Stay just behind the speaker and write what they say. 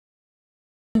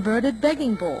converted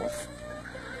begging bowls.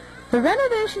 The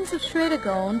renovations of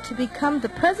SHWEDAGON to become the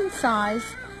present size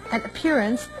and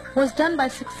appearance was done by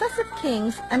successive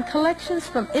kings and collections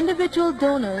from individual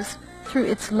donors through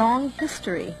its long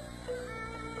history.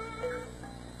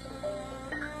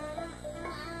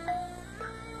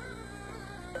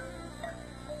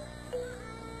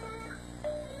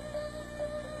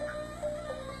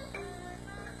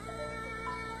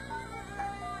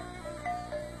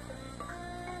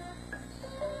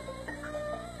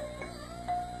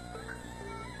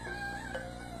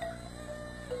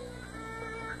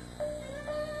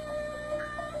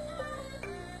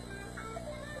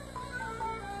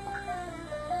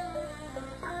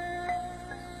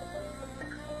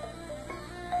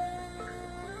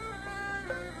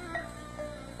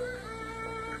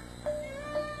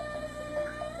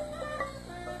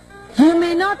 You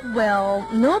may not,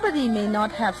 nobody may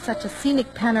not have such a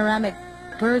scenic panoramic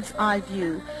bird's eye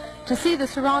view to see the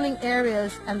surrounding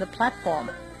areas and the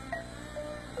platform.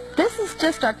 This is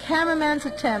just our cameraman's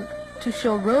attempt to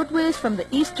show roadways from the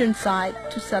eastern side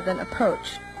to southern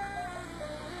approach.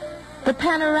 The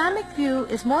panoramic view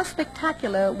is more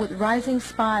spectacular with rising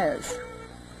spires.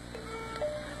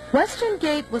 Western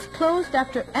Gate was closed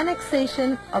after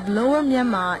annexation of Lower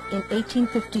Myanmar in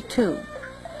 1852.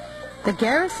 The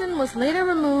garrison was later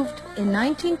removed in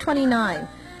 1929,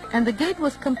 and the gate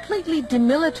was completely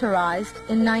demilitarized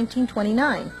in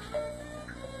 1929.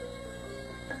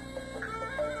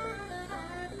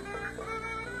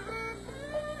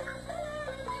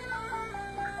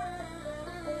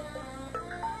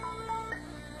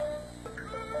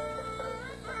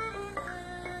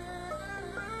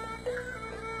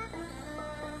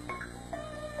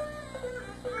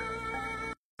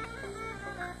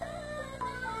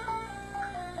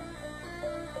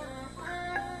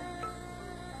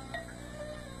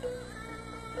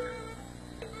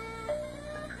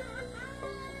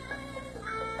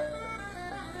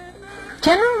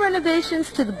 General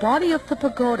renovations to the body of the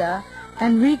pagoda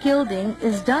and regilding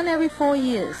is done every 4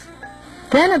 years.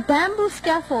 Then a bamboo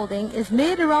scaffolding is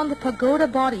made around the pagoda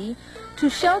body to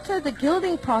shelter the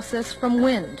gilding process from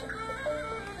wind.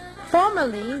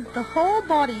 Formerly, the whole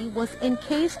body was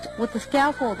encased with the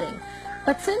scaffolding,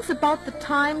 but since about the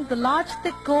time the large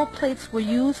thick gold plates were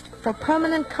used for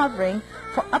permanent covering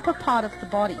for upper part of the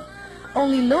body,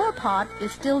 only lower part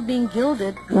is still being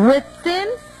gilded with thin,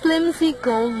 flimsy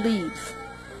gold leaves.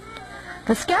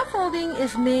 The scaffolding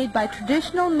is made by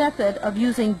traditional method of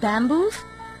using bamboos,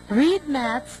 reed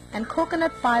mats, and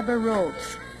coconut fiber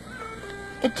robes.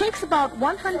 It takes about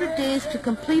 100 days to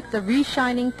complete the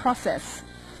reshining process.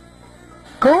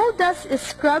 Gold dust is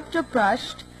scrubbed or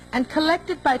brushed and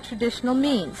collected by traditional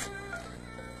means.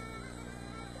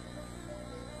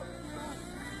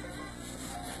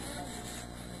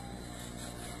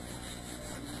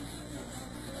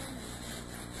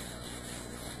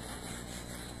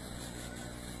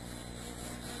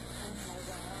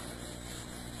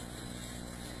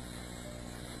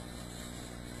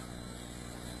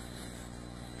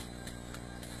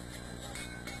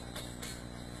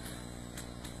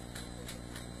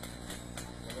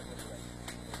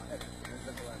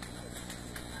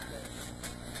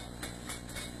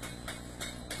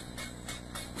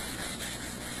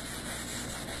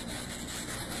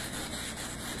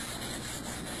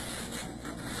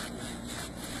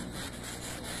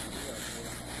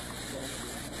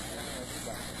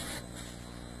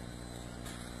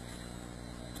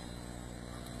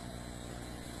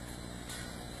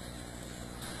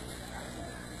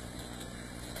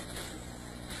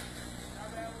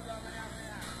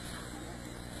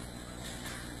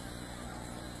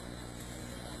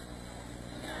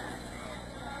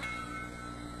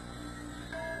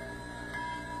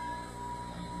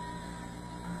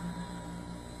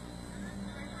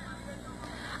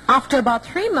 After about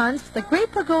 3 months, the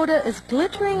great pagoda is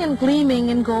glittering and gleaming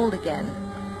in gold again.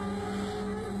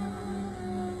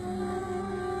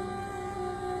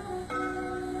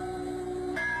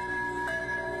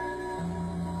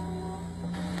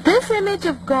 This image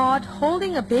of God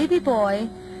holding a baby boy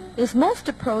is most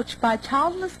approached by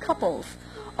childless couples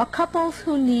or couples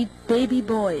who need baby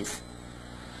boys.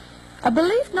 A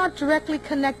belief not directly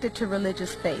connected to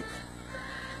religious faith.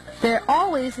 There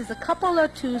always is a couple or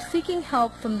two seeking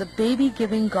help from the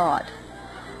baby-giving God.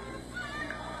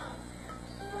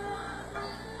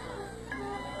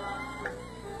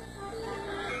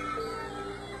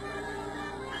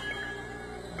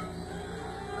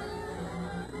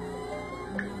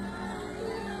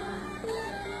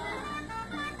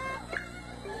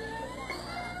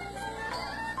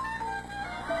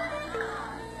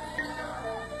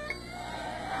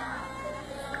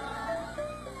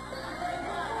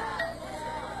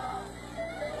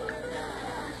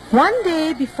 One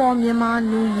day before Myanmar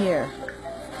New Year.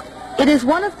 It is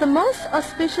one of the most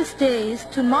auspicious days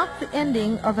to mark the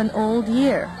ending of an old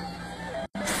year.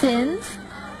 Sins,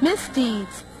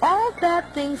 misdeeds, all bad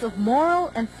things of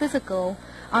moral and physical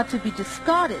are to be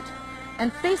discarded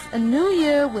and face a new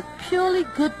year with purely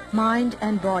good mind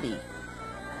and body.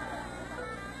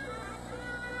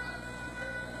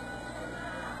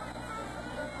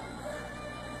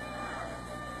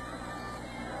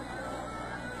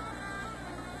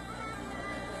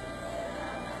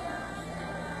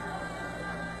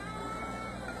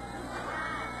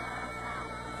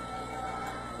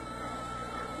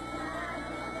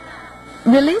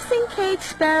 Releasing caged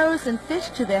sparrows and fish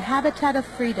to their habitat of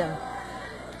freedom.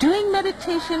 Doing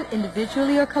meditation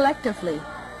individually or collectively.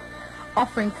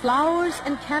 Offering flowers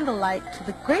and candlelight to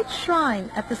the great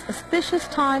shrine at this auspicious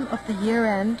time of the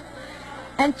year-end.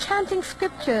 And chanting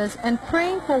scriptures and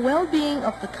praying for well-being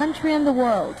of the country and the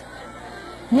world.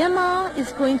 Myanmar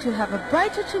is going to have a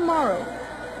brighter tomorrow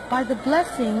by the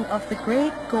blessing of the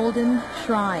great golden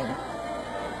shrine.